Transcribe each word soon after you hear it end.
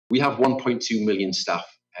We have 1.2 million staff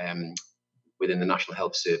within the National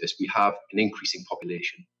Health Service. We have an increasing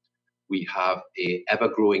population. We have an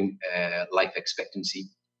ever-growing life expectancy,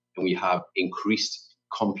 and we have increased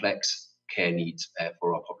complex care needs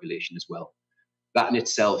for our population as well. That in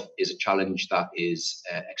itself is a challenge that is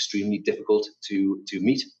extremely difficult to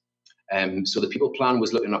meet. So the People Plan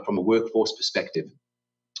was looking at, from a workforce perspective,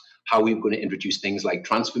 how we were going to introduce things like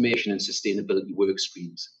transformation and sustainability work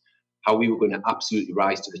streams, how we were going to absolutely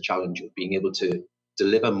rise to the challenge of being able to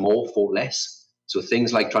deliver more for less. So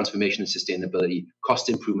things like transformation and sustainability, cost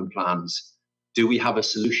improvement plans. Do we have a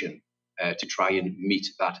solution to try and meet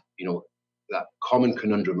that, that common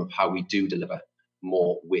conundrum of how we do deliver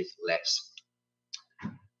more with less?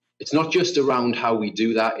 It's not just around how we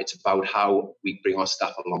do that, it's about how we bring our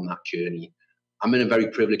staff along that journey. I'm in a very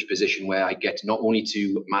privileged position where I get not only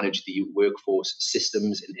to manage the workforce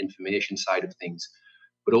systems and information side of things,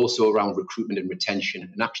 but also around recruitment and retention.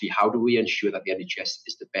 And actually, how do we ensure that the NHS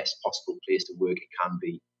is the best possible place to work it can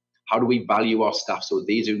be? How do we value our staff so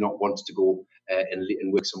they do not want to go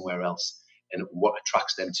and work somewhere else? And what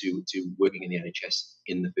attracts them to working in the NHS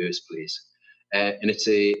in the first place? And it's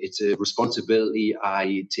a responsibility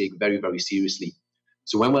I take very, very seriously.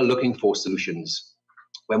 So when we're looking for solutions,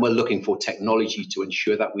 when we're looking for technology to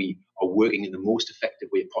ensure that we are working in the most effective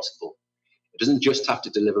way possible, it doesn't just have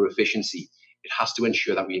to deliver efficiency, it has to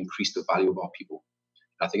ensure that we increase the value of our people.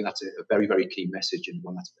 And I think that's a very, very key message, and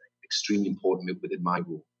one that's extremely important within my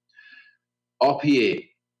role. RPA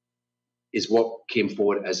is what came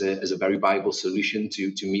forward as a very viable solution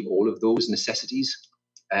to meet all of those necessities.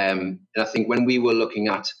 And I think when we were looking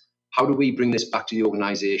at how do we bring this back to the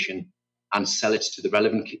organisation and sell it to the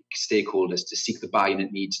relevant stakeholders to seek the buy-in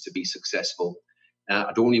it needs to be successful,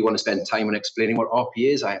 I don't really want to spend time on explaining what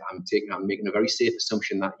RPA is. I'm making a very safe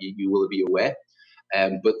assumption that you will be aware.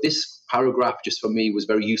 But this paragraph, just for me, was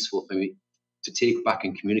very useful for me to take back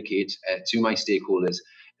and communicate to my stakeholders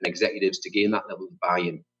and executives to gain that level of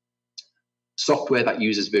buy-in. Software that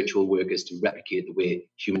uses virtual workers to replicate the way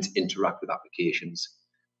humans interact with applications.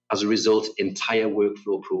 As a result, entire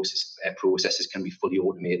workflow processes can be fully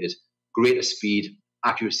automated, greater speed,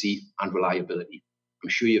 accuracy, and reliability. I'm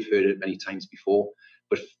sure you've heard it many times before,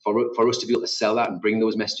 but for us to be able to sell that and bring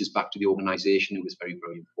those messages back to the organisation, it was very,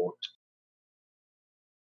 very important.